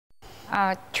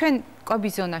ჩვენ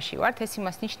კვების ზონაში ვართ, ეს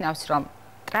იმას ნიშნავს, რომ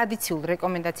ტრადიციულ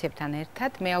რეკომენდაციებთან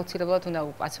ერთად მე აუცილებლად უნდა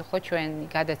ვუპასუხო ჩვენი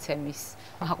გადაცემის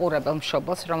მაყურებელ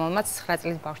მშობელს, რომელმაც 9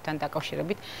 წლის ბავშვთან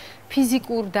დაკავშირებით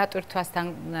ფიზიკურ დატვირთვასთან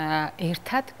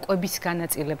ერთად კვების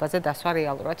განაწილებაზე დასვა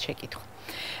რეალურად შეკითხვა.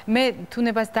 მე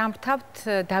თუნებას დამთავრდ,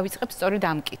 დავიწყებ სწორედ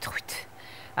ამ კითხვით.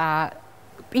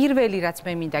 პირველი რაც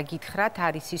მე მინდა გითხრათ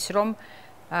არის ის, რომ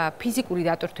ფიზიკური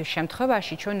დატვირთვის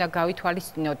შემთხვევაში ჩვენ უნდა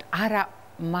გავითვალისწინოთ არა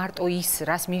მარტო ის,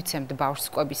 რას მივცემთ ბავშვს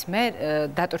კვების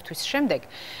დატვირთვის შემდეგ,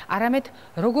 არამედ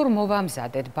როგორ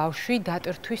მოვამზადეთ ბავშვი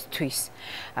დატვირთვისთვის.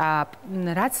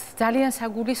 რაც ძალიან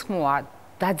საგულისხმოა,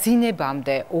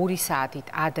 დაძინებამდე 2 საათით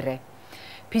ადრე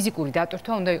ფიზიკური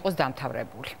დატვირთვა უნდა იყოს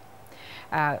დამთავრებული.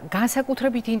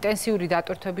 განსაკუთრებით ინტენსიური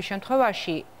დატვირთვების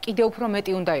შემთხვევაში კიდევ უფრო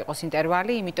მეტი უნდა იყოს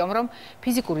ინტერვალი, იმიტომ რომ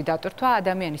ფიზიკური დატვირთვა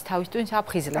ადამიანის თავის ტვინს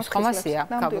აფხიზლებს, ხომ ასეა,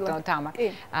 გაბატონო თამარ.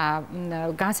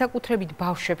 განსაკუთრებით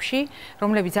ბავშვებში,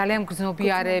 რომლებიც ძალიან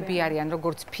გრძნობიარეები არიან,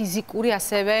 როგორც ფიზიკური,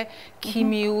 ასევე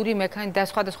ქიმიური, მექანიკური და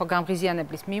სხვადასხვა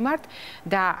გამღიზიანებლის მიმართ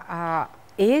და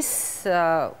ეს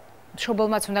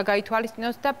მშობელმაც უნდა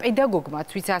გაითვალისწინოს და პედაგოგმაც,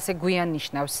 ვიც ასე გვიან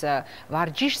ნიშნავს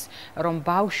ვარჯიშს, რომ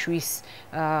ბავშვის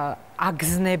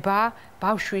აგზნება,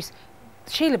 ბავშვის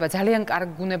შეიძლება ძალიან კარგ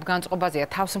გუნებგანწყობაზეა,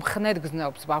 თავს მხნედ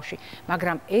გზნობს ბავშვი,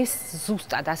 მაგრამ ეს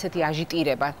ზუსტად ასეთი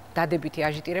აჟიტირება, დადებითი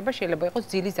აჟიტირება შეიძლება იყოს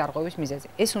ძილის დარღვევის მიზეზი.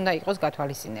 ეს უნდა იყოს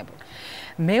გათვალისწინებული.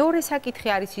 მეორე საკითხი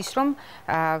არის ის, რომ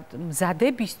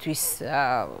მზადებისთვის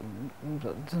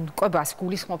კვებას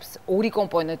გულისხმობს 2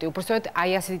 კომპონენტი, უბრალოდ აი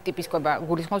ასეთი ტიპის კვება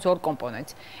გულისხმობს 2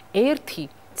 კომპონენტს. ერთი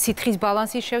ცითხის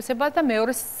ბალანსის შევსება და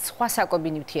მეორე სხვა საკვები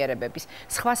ნივთიერებების.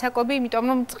 სხვა საკვები, იმიტომ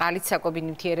რომ წყალით საკვები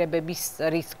ნივთიერებების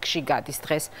რისკში გადის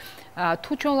დღეს.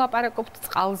 თუ ჩვენ ვლაპარაკობთ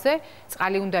წყალზე,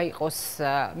 წყალი უნდა იყოს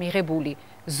მიღებული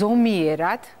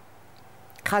ზომიერად,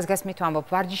 ხაზგასმით ვამბობ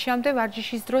ვარჯიშამდე,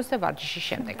 ვარჯიშის დროს და ვარჯიშის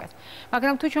შემდეგაც.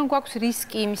 მაგრამ თუ ჩვენ გვაქვს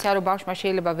რისკი იმისა, რომ ბავშვმა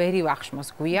შეიძლება ვერი ვახშმოს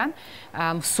გვიან,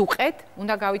 მსუყეთ,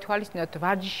 უნდა გავითვალისწინოთ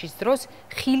ვარჯიშის დროს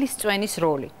ხილის წვენის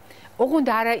როლი. ოღონდ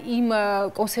არა იმ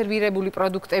კონსერვირებული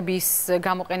პროდუქტების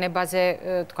გამოყენებაზე,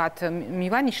 თქვათ,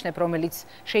 მივანიშნებ, რომელიც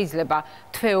შეიძლება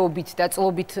თვეობით და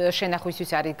წლობით შენახვისთვის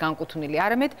არის განკუთვნილი,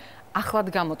 არამედ ახლად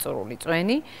გამოწვეული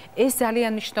წვენი. ეს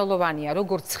ძალიან მნიშვნელოვანია,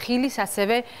 როგორც ხილის,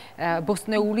 ასევე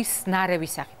ბოსტნეულის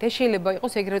ნარევის სახით. ეს შეიძლება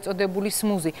იყოს ეგრეთ წოდებული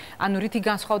სმუზი, ანუ რითი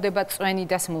განსხვავდება წვენი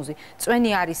და სმუზი.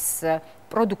 წვენი არის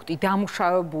პროდუქტი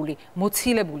დამუშავებული,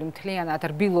 მოცილებული მთლიანად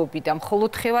რბილობით და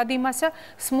მხოლოდ ხევადი მასა,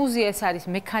 სმუზი ეს არის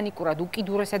მექანიკურად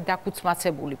უკიდურესად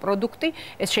დაქუცმაცებული პროდუქტი,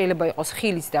 ეს შეიძლება იყოს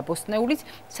ხილის და ბოსტნეულის,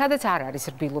 სადაც არ არის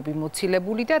რბილობი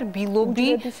მოცილებული და რბილობი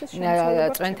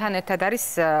წვენთან ერთად არის,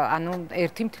 ანუ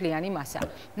ერთი მთლიანი მასა.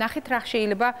 ნახეთ რა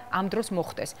შეიძლება ამ დროს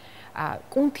მოხდეს.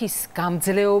 კუნთის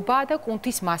გამძლეობა და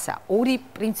კუნთის მასა, 2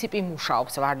 პრინციპი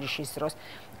მუშაობს ვარჯიშის დროს.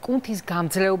 კუნთის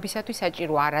გამძლეობისათვის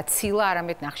საჭირო არა ცილა,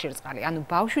 არამედ ნახშირწყალი. ანუ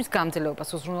ბავშვის გამძლეობას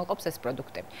უზრუნველყოფს ეს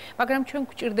პროდუქტები. მაგრამ ჩვენ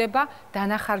გვჭირდება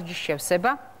დანახარჯის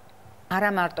შევსება, არა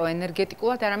მარტო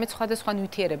ენერგეტიკულად, არამედ სხვადასხვა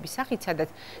ნივთიერების სახით, სადაც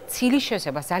ცილის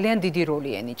შევსება ძალიან დიდი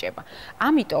როლი ენიჭება.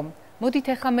 ამიტომ მოდით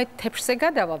ახლა მე თეფშზე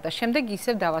გადავალ და შემდეგ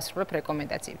ისევ დავასრულებ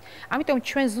რეკომენდაციებით. ამიტომ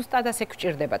ჩვენ ზუსტად ასე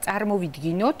გვჭირდება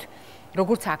წარმოვიდგინოთ,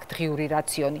 როგორც აქ დღიური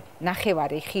რაციონი,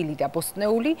 ნახევარი ხილი და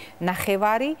ბოსტნეული,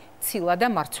 ნახევარი ცილა და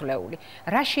მარცვლეული.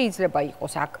 რა შეიძლება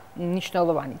იყოს აქ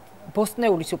მნიშვნელოვანი?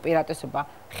 ბოსტნეულის უპირატესობა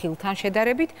ხილთან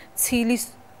შედარებით,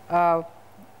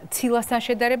 ცილასთან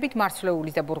შედარებით,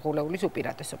 მარცვლეულის და ბურღულეულის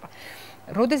უპირატესობა.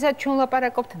 როდესაც ჩვენ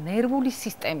ვლაპარაკობთ ნერვული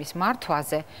სისტემის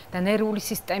მართვაზე და ნერვული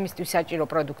სისტემისთვის საჭირო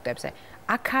პროდუქტებზე,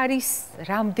 აქ არის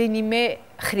რამდენიმე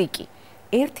ხრიკი.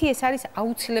 ერთი ეს არის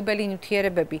აუცილებელი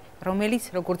ნივთიერებები,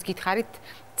 რომელიც, როგორც გითხარით,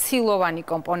 ცილოვანი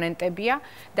კომპონენტებია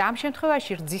და ამ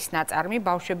შემთხვევაში რძის ნაწარმი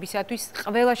ბავშვებისათვის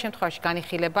ყველა შემთხვევაში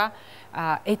განიხილება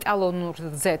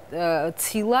ეტალონურზე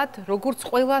ცილად, როგორც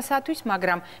ყველასათვის,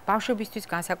 მაგრამ ბავშვებისთვის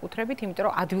განსაკუთრებით, იმიტომ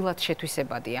რომ ადვილად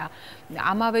შეთვისებადია.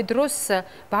 ამავე დროს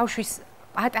ბავშვის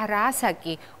პატარა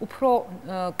ასაკი უფრო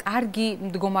კარგი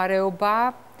მდგომარეობა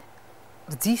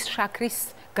რძის შაქრის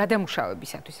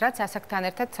გადამუშავებისათვის, რაც ასაკთან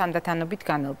ერთად თანდათანობით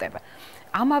განელდება.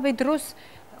 ამავე დროს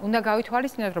უნდა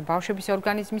გავითვალისწინოთ, რომ ბავშვების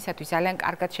ორგანიზმისათვის ძალიან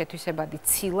კარგად შეთვისებადი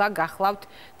ცილა გახლავთ,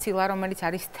 ცილა, რომელიც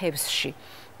არის თევზში.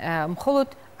 მხოლოდ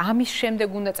ამის შემდეგ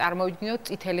უნდა წარმოვიდგინოთ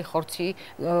წითელი ხორცი,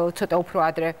 ცოტა უფრო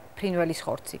ადრე ფრინველის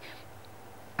ხორცი.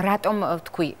 რატომ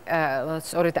თქვი,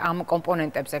 სწორედ ამ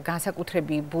კომპონენტებზე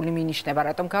განსაკუთრებული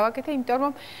მინიშნება, რატომ გავაკეთე? იმიტომ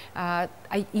რომ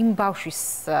აი იმ ბავშვის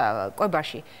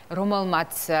კვებაში,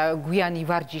 რომელმაც გვიანი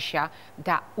ვარჯიშა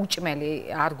და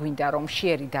უჭმელი არ გვინდა რომ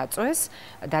შეერი დაწვეს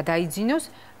და დაიძინოს,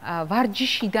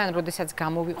 ვარჯიშიდან, როდესაც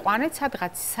გამოვიყვანეთ,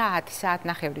 სადღაც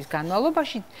საათნახევრის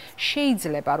განმავლობაში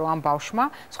შეიძლება რომ ამ ბავშვმა,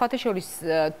 სხვათა შორის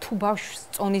თუ ბავშვს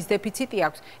წონის დეფიციტი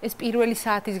აქვს, ეს პირველი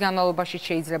საათის განმავლობაში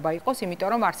შეიძლება იყოს, იმიტომ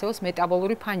რომ არსებობს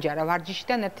მეტაბოლური ფანჯარა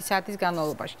ვარჯიშიდან 1 საათის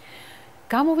განმავლობაში.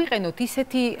 გამოვიყენოთ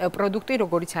ისეთი პროდუქტი,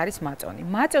 როგორიც არის მაწონი.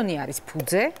 მაწონი არის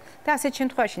ფუძე და ასეთ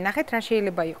შემთხვევაში ნახეთ რა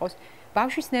შეიძლება იყოს.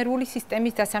 ბავშვის ნერვული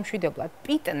სისტემის დასამშვიდებლად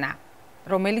პიტნა,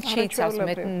 რომელიც შეიცავს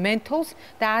მენთოლს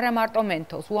და არა მარტო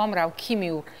მენთოლს, უამრავ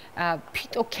ქიმიურ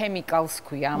ფიტოქემიკალს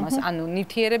ქვია ამას, ანუ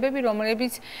ნივთიერებები,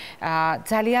 რომლებიც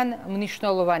ძალიან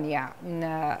მნიშვნელოვანია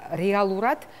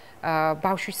რეალურად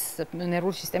ბავშვის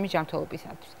ნერვული სისტემის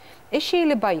ჯანმრთელობისათვის. ეს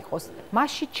შეიძლება იყოს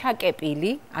მასში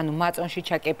ჩაკეპილი, ანუ მაწონში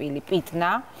ჩაკეპილი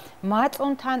პიტნა,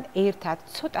 მაწონთან ერთად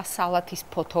ცოტა სალათის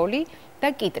ფოთოლი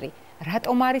და კიტრი.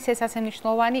 რატომ არის ეს ასე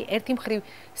მნიშვნელოვანი? ერთი მხრივ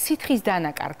სითხის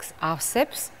დანაკარგს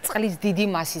ავსებს წყლის დიდი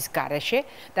მასის გარეშე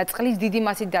და წყლის დიდი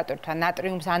მასით დატვირთვა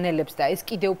ნატრიუმს ანელებს და ეს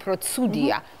კიდევ უფრო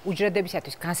ცუდია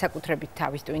უჯრედებისათვის, განსაკუთრებით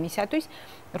თავის ტვინისათვის.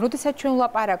 როდესაც ჩვენ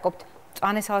ვლაპარაკობთ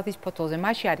მწვანე სალათის ფოთოლზე,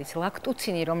 მასში არის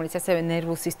ლაქტუცინი, რომელიც ასევე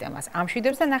ნერვულ სისტემას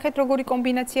ამშვიდებს და ნახეთ როგორი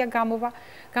კომბინაცია გამოვა.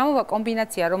 გამოვა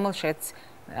კომბინაცია, რომელშიც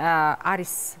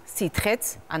არის სითხეც,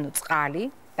 ანუ წყალი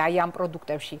და აი ამ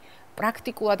პროდუქტებში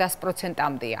პრაქტიკულად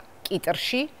 100%-ამდეა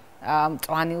კიტრში,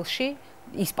 მწვანილში,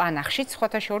 ისპანახში,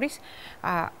 სხვათა შორის,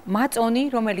 მაწონი,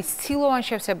 რომელიც ცილოვან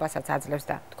შევსებასაც აძლევს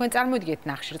და თქვენ წარმოიდგინეთ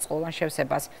ნახშირწყლოვან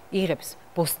შევსებას იღებს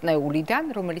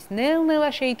ბოსტნეულიდან, რომელიც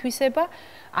ნელ-ნელა შეითვისება,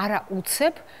 არა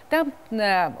უცებ და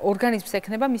ორგანიზმს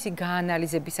ექნება მისი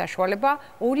გაანალიზების საშუალება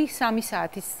 2-3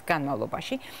 საათის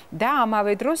განმავლობაში და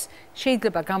ამავე დროს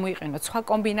შეიძლება გამოიყენოთ სხვა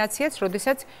კომბინაციაც,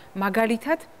 როდესაც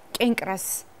მაგალითად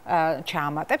კენკრას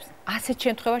ჩაამატებს, ასეთ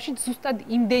შემთხვევაში ზუსტად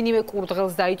იმდენივე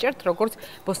კურდღელს დაიჭერთ, როგორც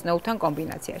ბოსტნეულთან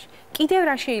კომბინაციაში. კიდევ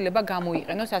რა შეიძლება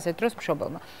გამოიყენოს ასეთ დროს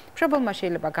მშობელმა? მშობელმა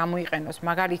შეიძლება გამოიყენოს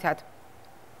მაგალითად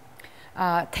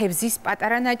თევზის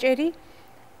პატარა ნაჭერი,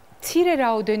 მცირე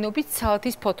რაოდენობით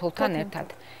სალათის ფოთოლთან ერთად.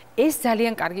 ეს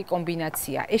ძალიან კარგი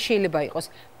კომბინაცია. ეს შეიძლება იყოს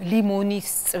ლიმონის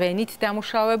წვენით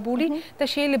დამუშავებული და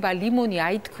შეიძლება ლიმონი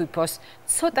აითქვიფოს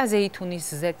ცოტა ზეითუნის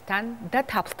ზეთთან და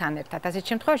თაფლთან ერთად. ასეთ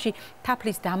შემთხვევაში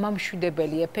თაფლის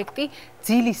დამამშვიდებელი ეფექტი,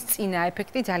 ძილის წინა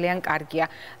ეფექტი ძალიან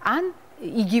კარგია. ან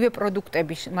იგივე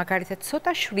პროდუქტები, მაგალითად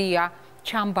ცოტა შვია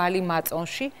ჩამბალი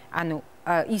მაწონში, ანუ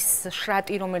ის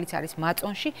შრატი, რომელიც არის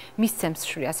მაწონში, მისცემს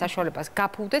შვია საშუალებას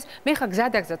გაფუვდეს. მე ხა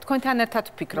გზადაგზად თქვენთან ერთად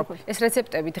ვფიქრობ. ეს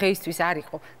რეცეპტები დღეისთვის არ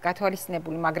იყო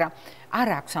გათვალისწინებული, მაგრამ არ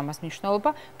აქვს ამას მნიშვნელობა.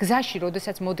 გზაში,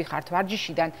 როდესაც მოდიხართ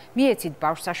ვარჯიშიდან, მიეცით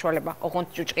ბავშვს საშუალება, ოღონდ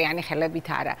ჭუჭყიანი ხელებით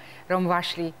არა, რომ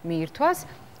ვაშლი მიირთვას.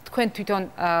 თქვენ თვითონ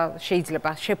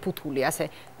შეიძლება შეფუთული ასე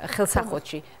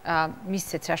ხელსაყრელში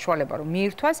მისცეთ საშუალება რომ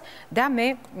მიირთვას და მე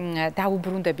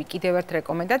დავუბრუნდები კიდევ ერთ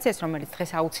რეკომენდაციას, რომელიც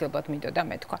დღეს აუცილებლად მინდოდა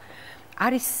მეთქვა.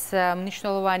 არის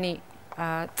მნიშვნელოვანი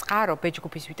წყარო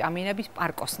ბეჭდგუფის ვიტამინების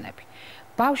პარკოსნები.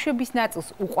 ბავშვების ნაწილს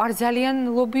უყვარს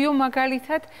ძალიან ლობიო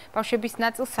მაგალითად, ბავშვების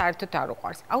ნაწილს საერთოდ არ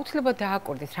უყვარს. აუცილებლად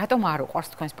დააკვირდით, რატომ არ უყვარს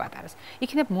თქვენს პატარას.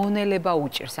 იქნებ მონელება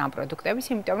უჭირს ამ პროდუქტების,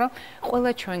 იმიტომ რომ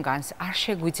ყველა ჩვენგანს არ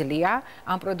შეგვიძლია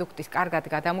ამ პროდუქტის კარგად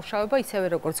გადამუშავება, ისევე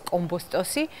როგორც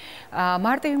კომბოსტოსი,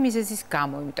 მარტივი მიზეზის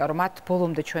გამო, იმიტომ რომ მათ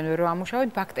ბოლომდე ჩვენ ვერ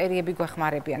ვამუშავებთ, ბაქტერიები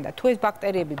გვეხმარებიან და თუ ეს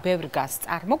ბაქტერიები ბევრ გაზს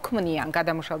წარმოქმნიან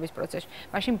გადამუშავების პროცესში,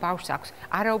 მაშინ ბავშვს აქვს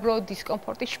არაუბრალოდ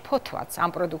დისკომფორტი, შფოთვაც ამ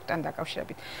პროდუქტთან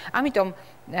დაკავშირებით. ამიტომ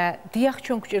დიახ,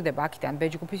 ჩვენ გვჭირდება აქედან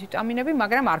ბეჭდგუფის ვიტამინები,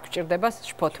 მაგრამ არ გვჭირდება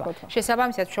შფოთვა.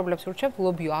 შესაბამისად, მშობლებს ვურჩევთ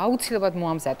ლობიო აუცილებლად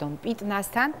მოამზადონ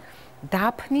პიტნასთან,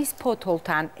 დაფნის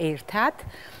ფოთოლთან ერთად,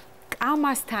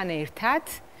 კამასთან ერთად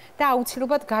და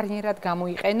აუცილებლად გარნიერად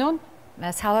გამოიყენონ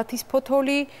სალათის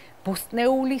ფოთოლი,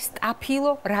 ბოსტნეული,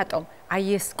 სტაფილო, რატომ?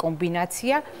 აი ეს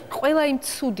კომბინაცია ყველა იმ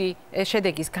ცუდი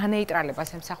შედეგის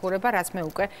განეიტრალებას ემსახურება, რაც მე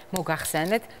უკვე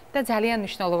მოგახსენეთ და ძალიან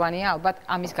მნიშვნელოვანია ალბათ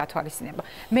ამის გათვალისწინება.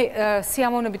 მე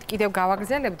სიამოვნებით კიდევ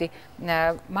გავაგრძელებდი,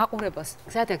 მაყურებელს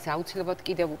გზადაგზა აუცილებლად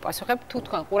კიდევ უპასუხებ, თუ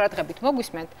თქვენ ყურადღებით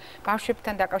მოგვისმენთ,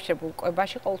 ბავშვებთან დაკავშირებულ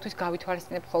კვებაში ყოველთვის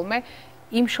გავითვალისწინებ ხოლმე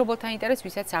იმ მშობელთა ინტერესს,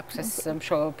 ვისაც აქვს ეს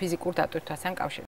ფიზიკურ დატვირთვასთან კავშირი.